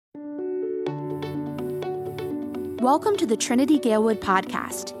Welcome to the Trinity Galewood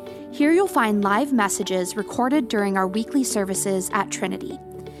podcast. Here you'll find live messages recorded during our weekly services at Trinity.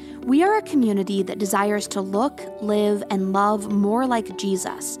 We are a community that desires to look, live, and love more like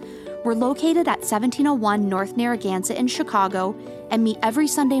Jesus. We're located at 1701 North Narragansett in Chicago and meet every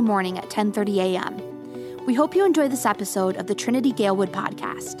Sunday morning at 10:30 a.m. We hope you enjoy this episode of the Trinity Galewood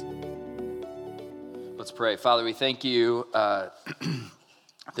podcast. Let's pray. Father, we thank you that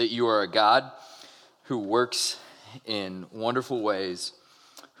you are a God who works in wonderful ways,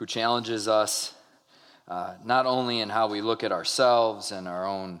 who challenges us not only in how we look at ourselves and our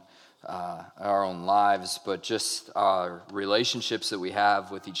own lives, but just our relationships that we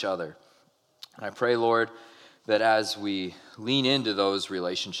have with each other. And I pray, Lord, that as we lean into those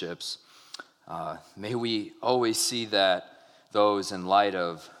relationships, may we always see those in light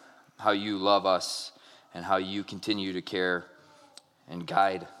of how you love us and how you continue to care and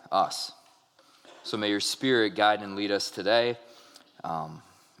guide us. So may your Spirit guide and lead us today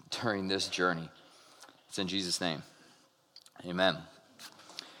during this journey. It's in Jesus' name. Amen.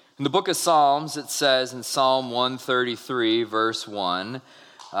 In the book of Psalms, it says in Psalm 133, verse 1,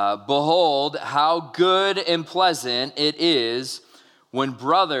 "Behold, how good and pleasant it is when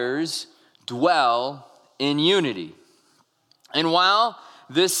brothers dwell in unity." And while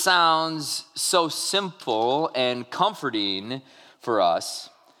this sounds so simple and comforting for us,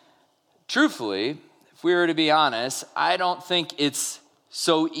 truthfully, if we were to be honest, I don't think it's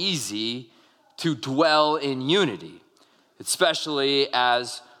so easy to dwell in unity, especially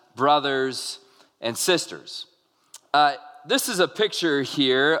as brothers and sisters. This is a picture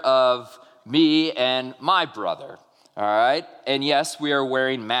here of me and my brother, all right? And yes, we are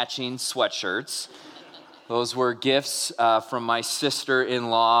wearing matching sweatshirts. Those were gifts from my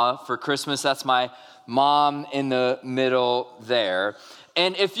sister-in-law for Christmas. That's my mom in the middle there.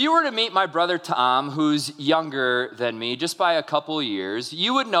 And if you were to meet my brother Tom, who's younger than me, just by a couple years,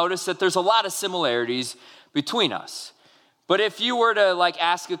 you would notice that there's a lot of similarities between us. But if you were to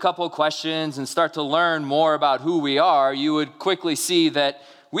ask a couple of questions and start to learn more about who we are, you would quickly see that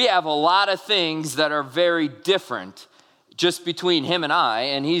we have a lot of things that are very different just between him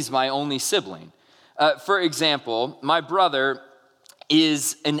and he's my only sibling. For example, my brother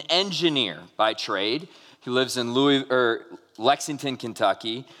is an engineer by trade. He lives in Lexington,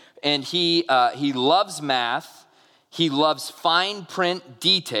 Kentucky, and he loves math, he loves fine print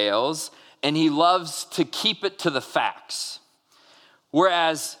details, and he loves to keep it to the facts.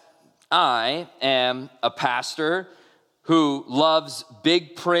 Whereas I am a pastor who loves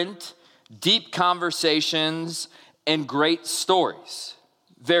big print, deep conversations, and great stories.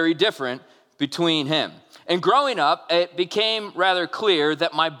 Very different between him. And growing up, it became rather clear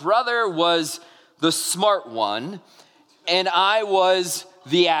that my brother was the smart one, and I was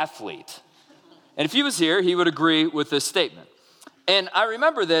the athlete. And if he was here, he would agree with this statement. And I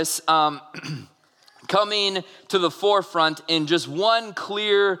remember this coming to the forefront in just one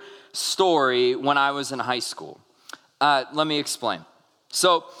clear story when I was in high school. Let me explain.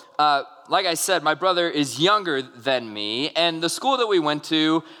 So, like I said, my brother is younger than me, and the school that we went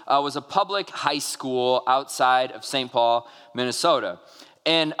to was a public high school outside of St. Paul, Minnesota.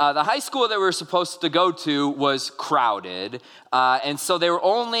 And the high school that we were supposed to go to was crowded, and so they were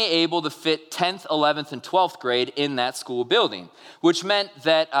only able to fit 10th, 11th, and 12th grade in that school building, which meant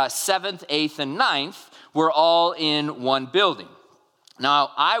that 7th, 8th, and 9th were all in one building.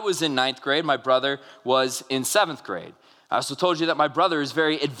 Now, I was in 9th grade. My brother was in 7th grade. I also told you that my brother is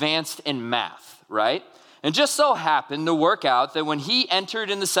very advanced in math, right? And just so happened to work out that when he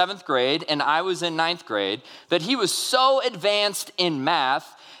entered in the 7th grade and I was in 9th grade, that he was so advanced in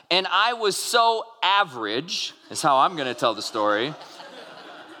math and I was so average, is how I'm going to tell the story,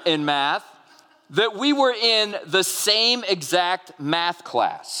 in math, that we were in the same exact math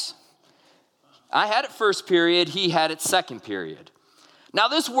class. I had it first period, he had it second period. Now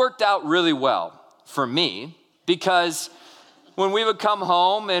this worked out really well for me because when we would come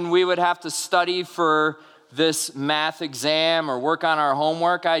home and we would have to study for this math exam or work on our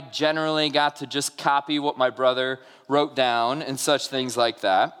homework, I generally got to just copy what my brother wrote down and such things like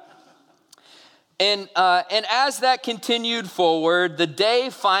that. And as that continued forward, the day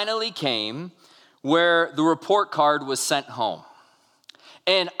finally came where the report card was sent home.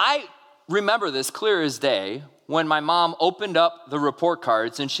 And I remember this clear as day when my mom opened up the report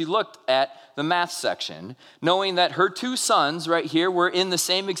cards and she looked at the math section, knowing that her two sons right here were in the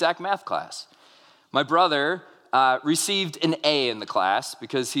same exact math class. My brother received an A in the class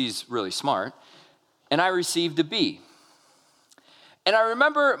because he's really smart, and I received a B. And I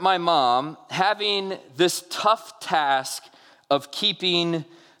remember my mom having this tough task of keeping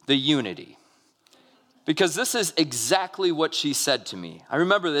the unity. Because this is exactly what she said to me. I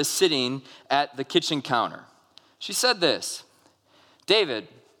remember this sitting at the kitchen counter. She said this, David,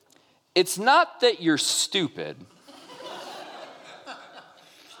 it's not that you're stupid.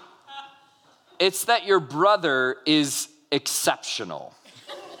 It's that your brother is exceptional.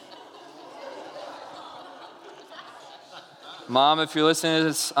 Mom, if you're listening to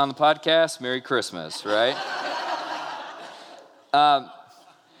this on the podcast, Merry Christmas, right?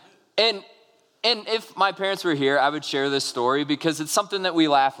 And if my parents were here, I would share this story because it's something that we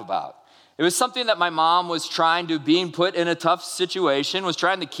laugh about. It was something that my mom was being put in a tough situation, was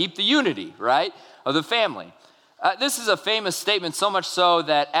trying to keep the unity, right, of the family. This is a famous statement, so much so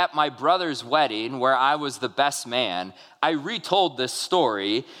that at my brother's wedding, where I was the best man, I retold this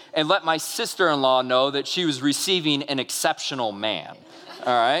story and let my sister-in-law know that she was receiving an exceptional man,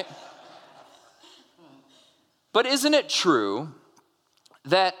 all right? But isn't it true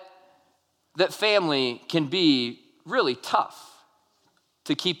that family can be really tough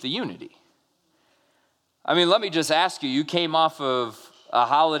to keep the unity? I mean, let me just ask you, you came off of a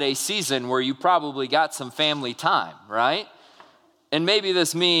holiday season where you probably got some family time, right? And maybe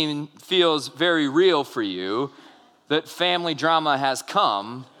this meme feels very real for you, that family drama has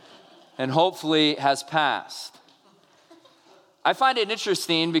come and hopefully has passed. I find it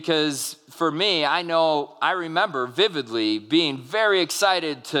interesting because for me, I remember vividly being very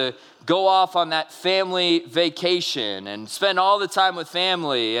excited to go off on that family vacation and spend all the time with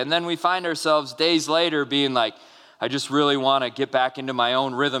family. And then we find ourselves days later being like, I just really want to get back into my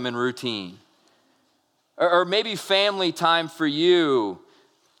own rhythm and routine. Or maybe family time for you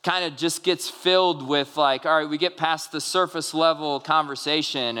kind of just gets filled with like, all right, we get past the surface level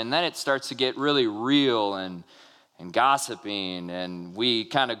conversation and then it starts to get really real and gossiping, and we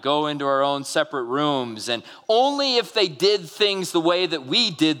kind of go into our own separate rooms, and only if they did things the way that we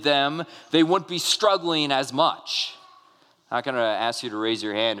did them, they wouldn't be struggling as much. I'm not going to ask you to raise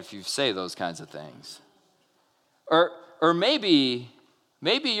your hand if you say those kinds of things. Or maybe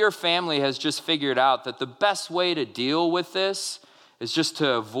your family has just figured out that the best way to deal with this is just to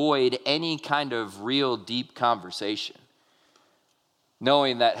avoid any kind of real deep conversation,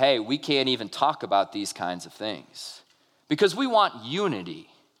 knowing that, hey, we can't even talk about these kinds of things because we want unity.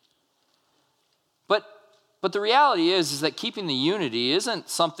 But the reality is that keeping the unity isn't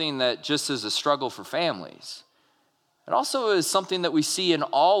something that just is a struggle for families. It also is something that we see in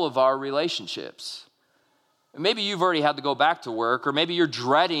all of our relationships. Maybe you've already had to go back to work, or maybe you're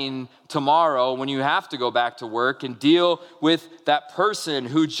dreading tomorrow when you have to go back to work and deal with that person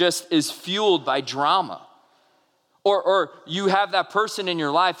who just is fueled by drama. Or you have that person in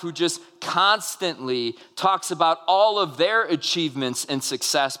your life who just constantly talks about all of their achievements and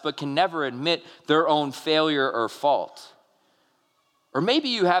success, but can never admit their own failure or fault. Or maybe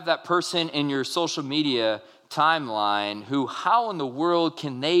you have that person in your social media timeline who, how in the world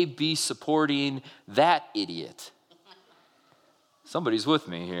can they be supporting that idiot? Somebody's with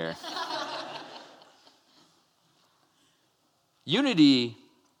me here. Unity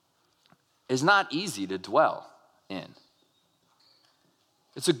is not easy to dwell in.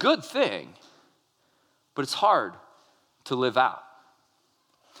 It's a good thing, but it's hard to live out.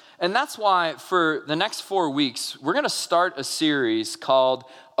 And that's why for the next 4 weeks, we're going to start a series called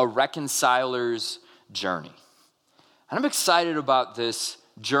A Reconciler's Journey. And I'm excited about this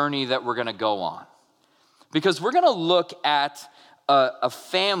journey that we're going to go on, because we're going to look at a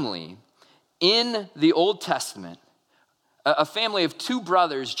family in the Old Testament, a family of two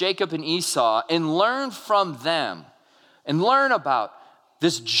brothers, Jacob and Esau, and learn from them and learn about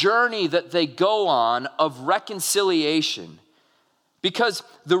this journey that they go on of reconciliation. Because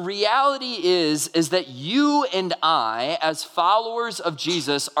the reality is that you and I, as followers of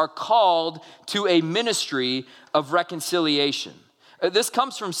Jesus, are called to a ministry of reconciliation. This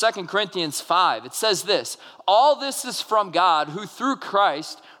comes from 2 Corinthians 5. It says this, all this is from God, who through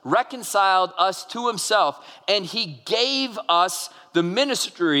Christ reconciled us to himself, and he gave us the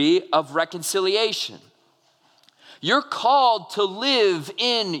ministry of reconciliation. You're called to live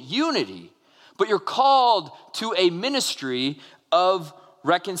in unity, but you're called to a ministry of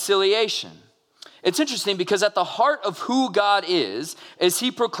reconciliation. It's interesting because at the heart of who God is he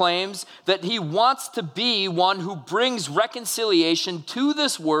proclaims that he wants to be one who brings reconciliation to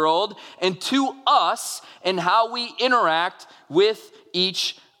this world and to us and how we interact with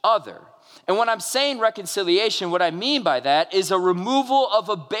each other. And when I'm saying reconciliation, what I mean by that is a removal of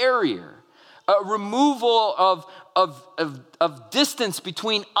a barrier, a removal of distance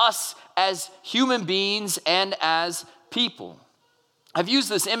between us as human beings and as people. I've used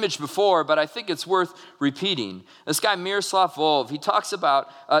this image before, but I think it's worth repeating. This guy, Miroslav Volf, he talks about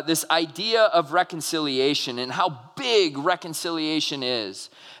this idea of reconciliation and how big reconciliation is.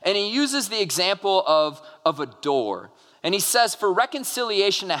 And he uses the example of a door. And he says for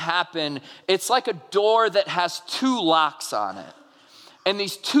reconciliation to happen, it's like a door that has two locks on it. And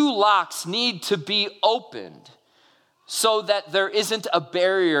these two locks need to be opened so that there isn't a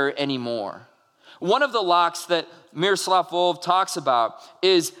barrier anymore. One of the locks that Miroslav Volf talks about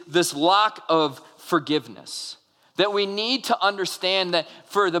is this lock of forgiveness. That we need to understand that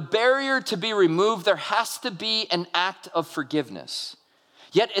for the barrier to be removed, there has to be an act of forgiveness.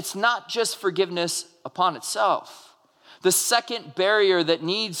 Yet it's not just forgiveness upon itself. The second barrier that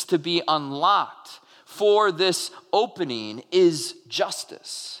needs to be unlocked for this opening is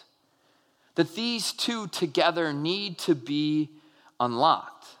justice. That these two together need to be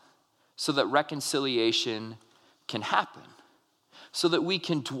unlocked so that reconciliation can happen, so that we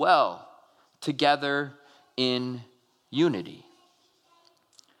can dwell together in unity.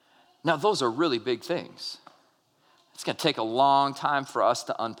 Now, those are really big things. It's going to take a long time for us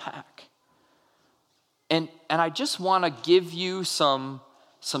to unpack. And I just want to give you some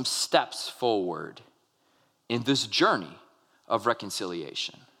steps forward in this journey of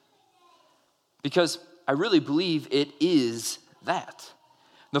reconciliation. Because I really believe it is that.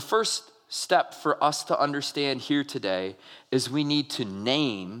 The first step for us to understand here today is we need to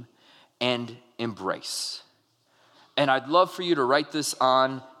name and embrace. And I'd love for you to write this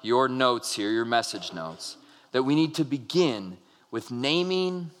on your notes here, your message notes, that we need to begin with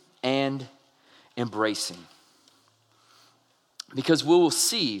naming and embracing. Because we will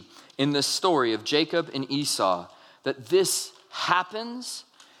see in this story of Jacob and Esau that this happens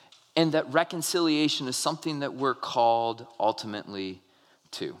and that reconciliation is something that we're called ultimately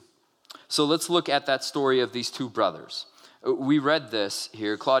to. So let's look at that story of these two brothers. We read this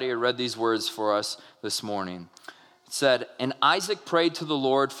here. Claudia read these words for us this morning. It said, "And Isaac prayed to the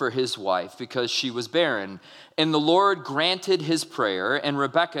Lord for his wife because she was barren. And the Lord granted his prayer, and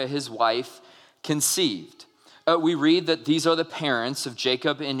Rebekah, his wife, conceived." We read that these are the parents of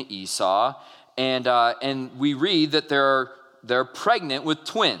Jacob and Esau. And we read that they're pregnant with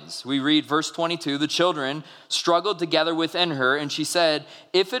twins. We read verse 22, "The children struggled together within her, and she said,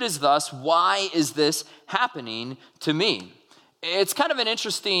 'If it is thus, why is this happening to me?'" It's kind of an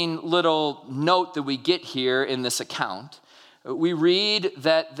interesting little note that we get here in this account. We read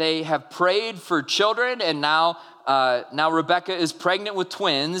that they have prayed for children, and now Rebekah is pregnant with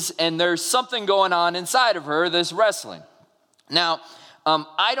twins, and there's something going on inside of her, this wrestling. Now,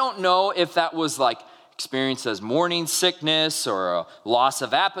 I don't know if that was like experienced as morning sickness or a loss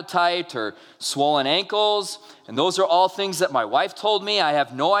of appetite or swollen ankles. And those are all things that my wife told me. I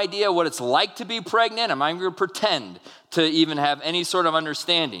have no idea what it's like to be pregnant. I'm not going to pretend to even have any sort of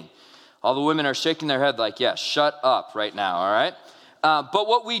understanding. All the women are shaking their head like, yeah, shut up right now, all right? But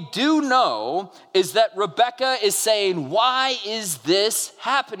what we do know is that Rebekah is saying, why is this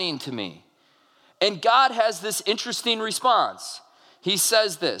happening to me? And God has this interesting response. He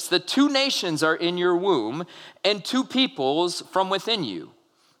says this, "The two nations are in your womb, and two peoples from within you.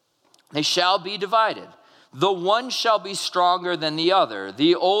 They shall be divided. The one shall be stronger than the other.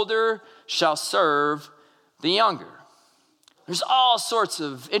 The older shall serve the younger." There's all sorts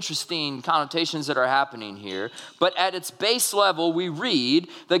of interesting connotations that are happening here, but at its base level, we read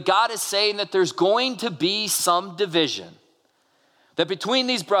that God is saying that there's going to be some division. That between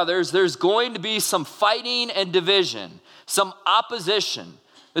these brothers, there's going to be some fighting and division, some opposition.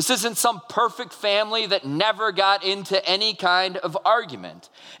 This isn't some perfect family that never got into any kind of argument.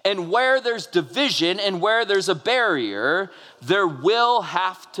 And where there's division and where there's a barrier, there will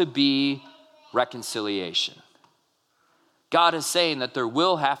have to be reconciliation. God is saying that there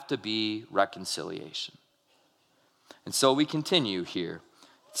will have to be reconciliation. And so we continue here.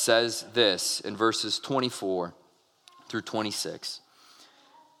 It says this in verses 24 through 26.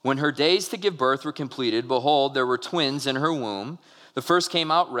 "When her days to give birth were completed, behold, there were twins in her womb. The first came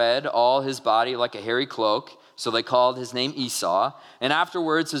out red, all his body like a hairy cloak, so they called his name Esau. And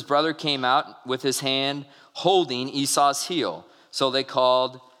afterwards his brother came out with his hand holding Esau's heel, so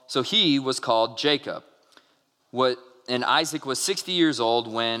he was called Jacob. And Isaac was 60 years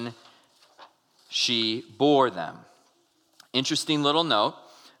old when she bore them." Interesting little note.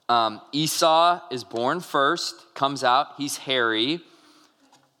 Esau is born first, comes out, he's hairy.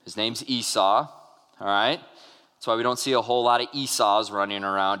 His name's Esau, all right? That's why we don't see a whole lot of Esau's running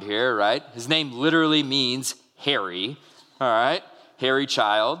around here, right? His name literally means hairy, all right? Hairy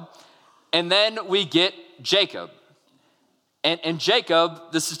child. And then we get Jacob. And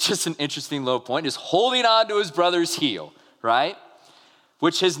Jacob, this is just an interesting little point, is holding on to his brother's heel, right?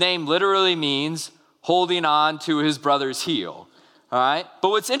 which his name literally means holding on to his brother's heel. All right?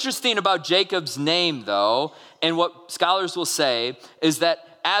 But what's interesting about Jacob's name, though, and what scholars will say, is that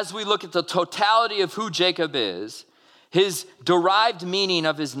as we look at the totality of who Jacob is, his derived meaning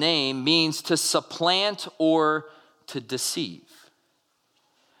of his name means to supplant or to deceive.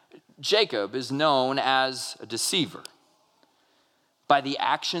 Jacob is known as a deceiver by the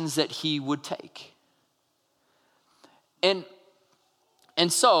actions that he would take. And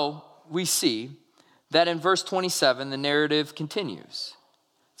so we see that in verse 27, the narrative continues.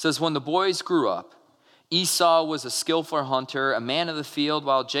 It says, when the boys grew up, Esau was a skillful hunter, a man of the field,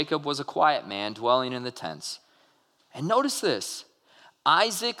 while Jacob was a quiet man dwelling in the tents. And notice this,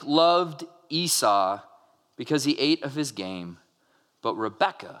 Isaac loved Esau because he ate of his game, but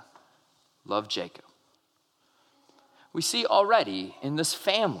Rebekah loved Jacob. We see already in this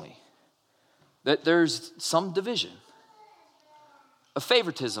family that there's some division, a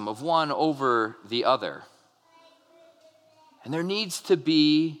favoritism of one over the other. And there needs to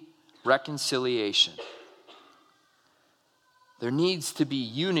be reconciliation. There needs to be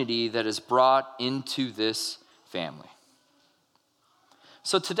unity that is brought into this family.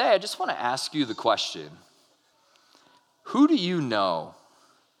 So today I just want to ask you the question, who do you know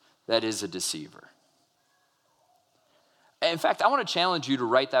that is a deceiver? In fact, I want to challenge you to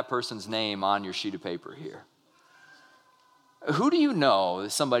write that person's name on your sheet of paper here. Who do you know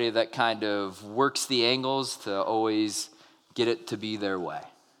is somebody that kind of works the angles to always get it to be their way?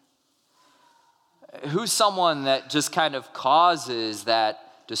 Who's someone that just kind of causes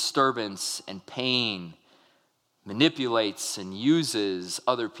that disturbance and pain, manipulates and uses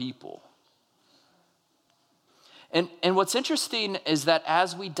other people? And what's interesting is that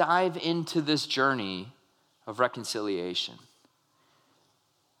as we dive into this journey of reconciliation,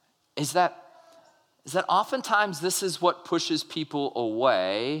 is that oftentimes this is what pushes people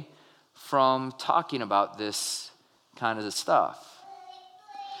away from talking about this kind of stuff.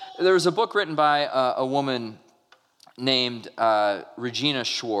 There was a book written by a woman named Regina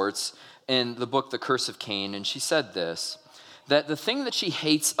Schwartz in the book The Curse of Cain, and she said this, that the thing that she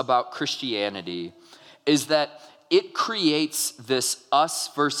hates about Christianity is that it creates this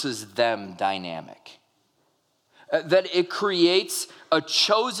us versus them dynamic. That it creates a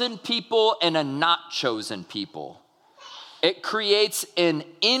chosen people and a not chosen people. It creates an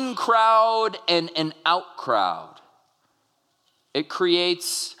in crowd and an out crowd. It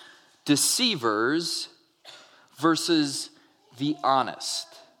creates deceivers versus the honest.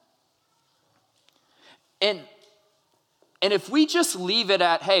 And if we just leave it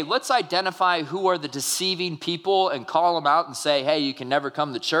at, hey, let's identify who are the deceiving people and call them out and say, hey, you can never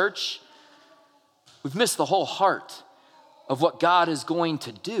come to church, we've missed the whole heart of what God is going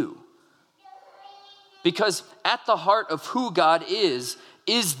to do. Because at the heart of who God is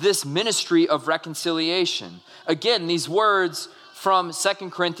this ministry of reconciliation. Again, these words from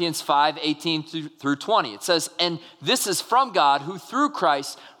 2 Corinthians 5:18 through 20. It says, and this is from God who through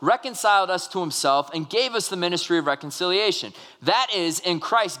Christ reconciled us to himself and gave us the ministry of reconciliation. That is, in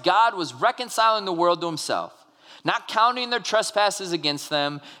Christ, God was reconciling the world to himself, not counting their trespasses against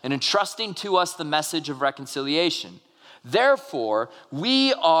them and entrusting to us the message of reconciliation. Therefore,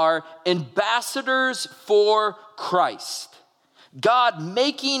 we are ambassadors for Christ, God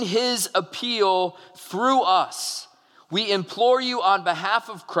making his appeal through us. We implore you on behalf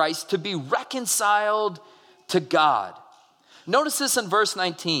of Christ to be reconciled to God. Notice this in verse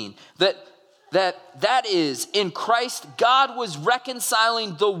 19, that is, in Christ, God was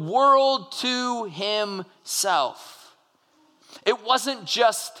reconciling the world to himself. It wasn't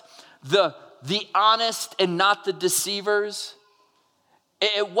just the honest and not the deceivers.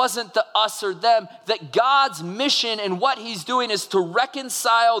 It wasn't the us or them. That God's mission and what he's doing is to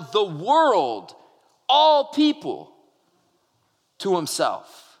reconcile the world, all people, to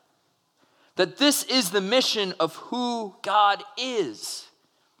himself. That this is the mission of who God is.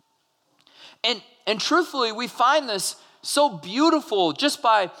 And truthfully, we find this so beautiful just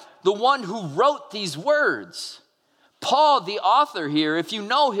by the one who wrote these words. Paul, the author here, if you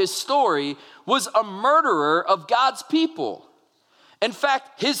know his story, was a murderer of God's people. In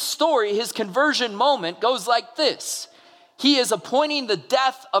fact, his story, his conversion moment goes like this. He is appointing the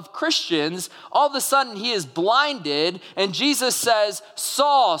death of Christians. All of a sudden, he is blinded, and Jesus says,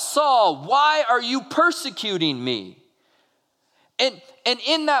 Saul, Saul, why are you persecuting me? And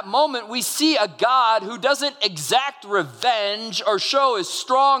in that moment, we see a God who doesn't exact revenge or show his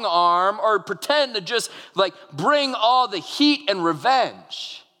strong arm or pretend to just bring all the heat and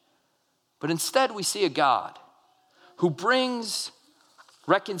revenge. But instead, we see a God who brings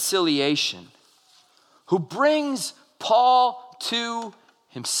reconciliation, who brings Paul to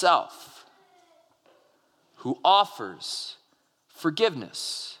himself, who offers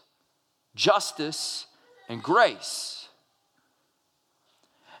forgiveness, justice, and grace.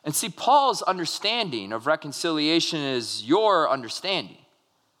 And see, Paul's understanding of reconciliation is your understanding.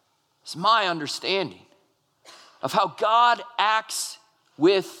 It's my understanding of how God acts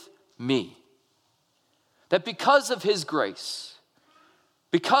with me. That because of his grace,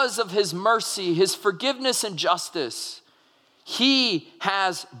 because of his mercy, his forgiveness and justice, he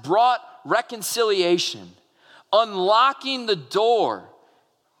has brought reconciliation, unlocking the door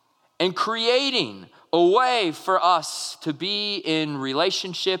and creating a way for us to be in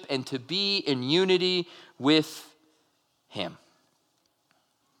relationship and to be in unity with him.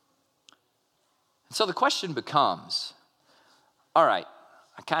 And so the question becomes, all right,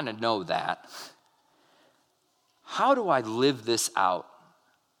 I kind of know that. How do I live this out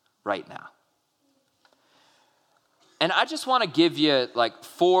right now? And I just want to give you like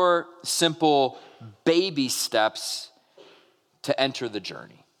 4 simple baby steps to enter the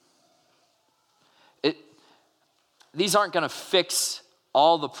journey. These aren't going to fix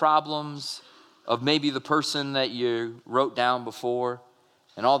all the problems of maybe the person that you wrote down before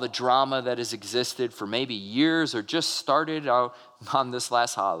and all the drama that has existed for maybe years or just started out on this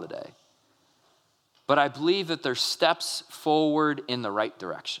last holiday. But I believe that there's steps forward in the right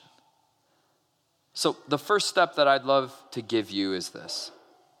direction. So the first step that I'd love to give you is this.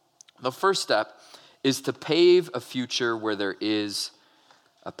 The first step is to pave a future where there is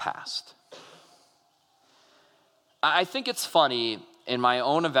a past. I think it's funny in my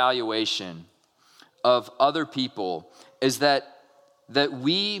own evaluation of other people is that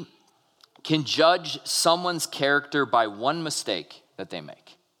we can judge someone's character by one mistake that they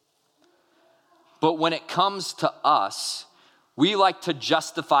make. But when it comes to us, we like to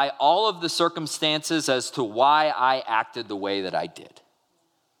justify all of the circumstances as to why I acted the way that I did.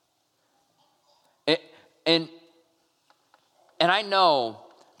 And I know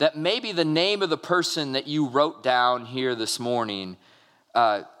that maybe the name of the person that you wrote down here this morning,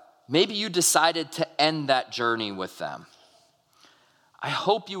 maybe you decided to end that journey with them. I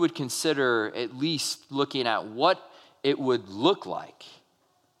hope you would consider at least looking at what it would look like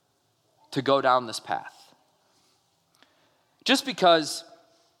to go down this path. Just because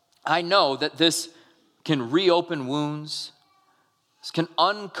I know that this can reopen wounds, this can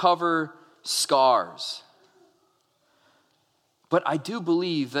uncover scars. But I do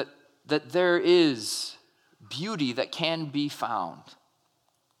believe that there is beauty that can be found.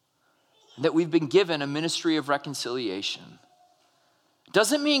 That we've been given a ministry of reconciliation.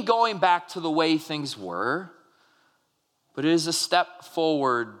 Doesn't mean going back to the way things were, but it is a step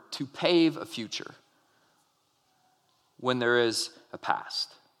forward to pave a future when there is a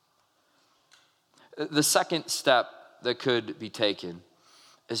past. The second step that could be taken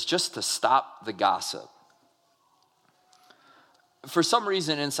is just to stop the gossip. For some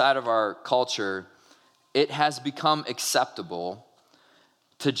reason inside of our culture, it has become acceptable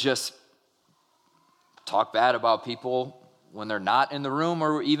to just talk bad about people when they're not in the room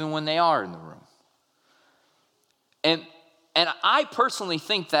or even when they are in the room. And I personally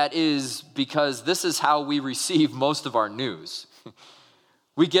think that is because this is how we receive most of our news.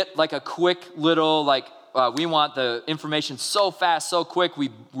 We get like a quick little, we want the information so fast, so quick.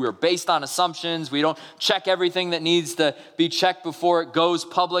 We're based on assumptions. We don't check everything that needs to be checked before it goes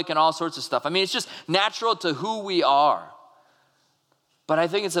public and all sorts of stuff. I mean, it's just natural to who we are. But I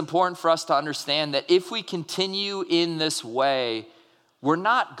think it's important for us to understand that if we continue in this way, we're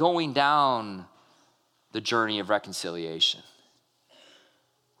not going down the journey of reconciliation.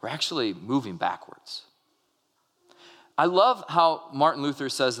 We're actually moving backwards. I love how Martin Luther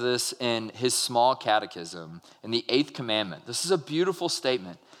says this in his small catechism in the 8th commandment. This is a beautiful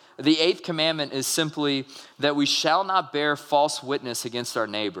statement. The 8th commandment is simply that we shall not bear false witness against our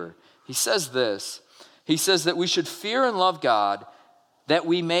neighbor. He says this. He says that we should fear and love God, that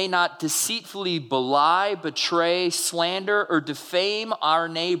we may not deceitfully belie, betray, slander, or defame our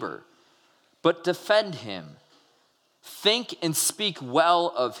neighbor, but defend him, think and speak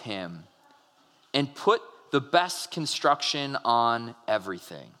well of him, and put the best construction on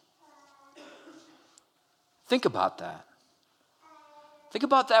everything. Think about that. Think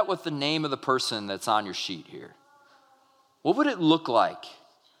about that with the name of the person that's on your sheet here. What would it look like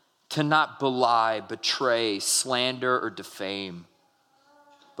to not belie, betray, slander, or defame,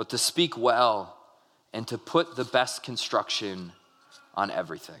 but to speak well and to put the best construction on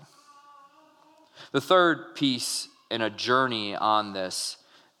everything? The third piece in a journey on this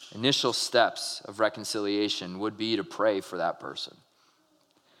initial steps of reconciliation would be to pray for that person.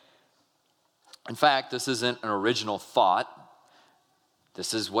 In fact, this isn't an original thought.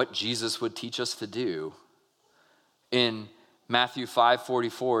 This is what Jesus would teach us to do. In Matthew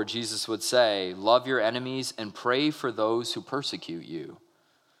 5:44, Jesus would say, love your enemies and pray for those who persecute you.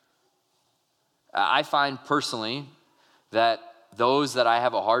 I find personally that those that I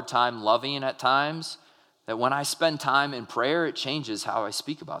have a hard time loving at times, that when I spend time in prayer, it changes how I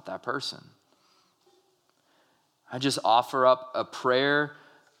speak about that person. I just offer up a prayer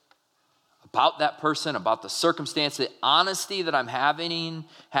about that person, about the circumstance, the honesty that I'm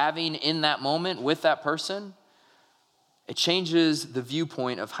having in that moment with that person. It changes the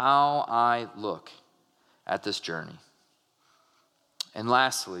viewpoint of how I look at this journey. And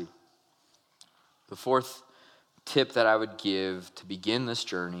lastly, the fourth tip that I would give to begin this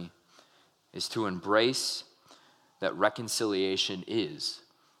journey is to embrace that reconciliation is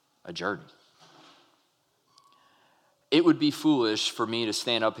a journey. It would be foolish for me to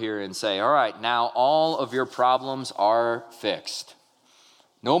stand up here and say, all right, now all of your problems are fixed.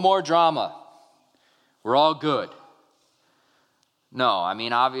 No more drama. We're all good. No, I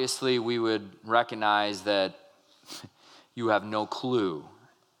mean, obviously we would recognize that you have no clue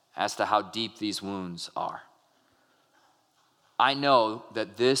as to how deep these wounds are. I know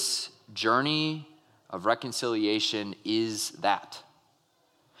that this journey of reconciliation is that.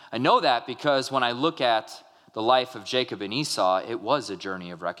 I know that because when I look at the life of Jacob and Esau, it was a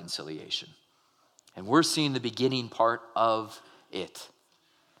journey of reconciliation. And we're seeing the beginning part of it.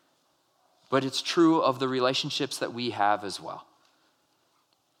 But it's true of the relationships that we have as well.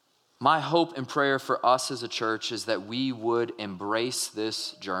 My hope and prayer for us as a church is that we would embrace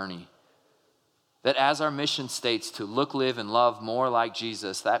this journey. That as our mission states to look, live, and love more like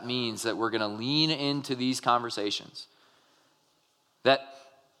Jesus, that means that we're going to lean into these conversations. That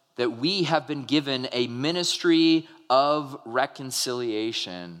we have been given a ministry of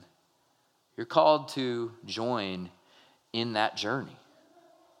reconciliation. You're called to join in that journey.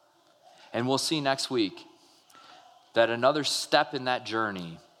 And we'll see next week that another step in that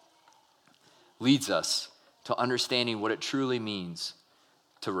journey leads us to understanding what it truly means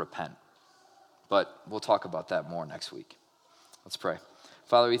to repent. But we'll talk about that more next week. Let's pray.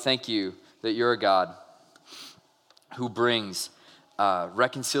 Father, we thank you that you're a God who brings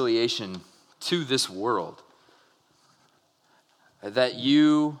reconciliation to this world. That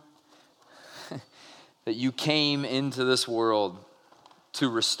you came into this world to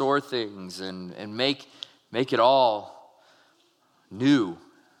restore things and make it all new.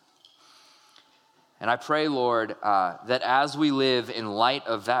 And I pray, Lord, that as we live in light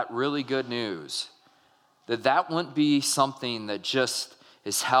of that really good news, that wouldn't be something that just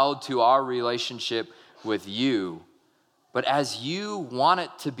is held to our relationship with you, but as you want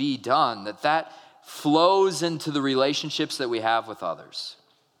it to be done, that flows into the relationships that we have with others.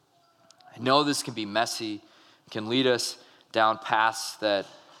 I know this can be messy, can lead us down paths that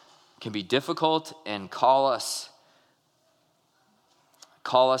can be difficult and call us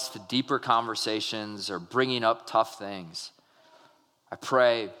to deeper conversations or bringing up tough things. I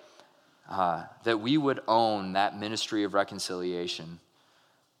pray that we would own that ministry of reconciliation,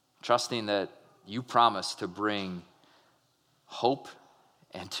 trusting that you promise to bring hope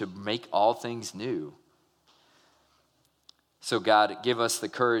and to make all things new. So God, give us the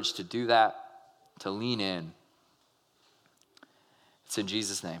courage to do that, to lean in. It's in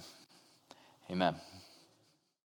Jesus' name. Amen.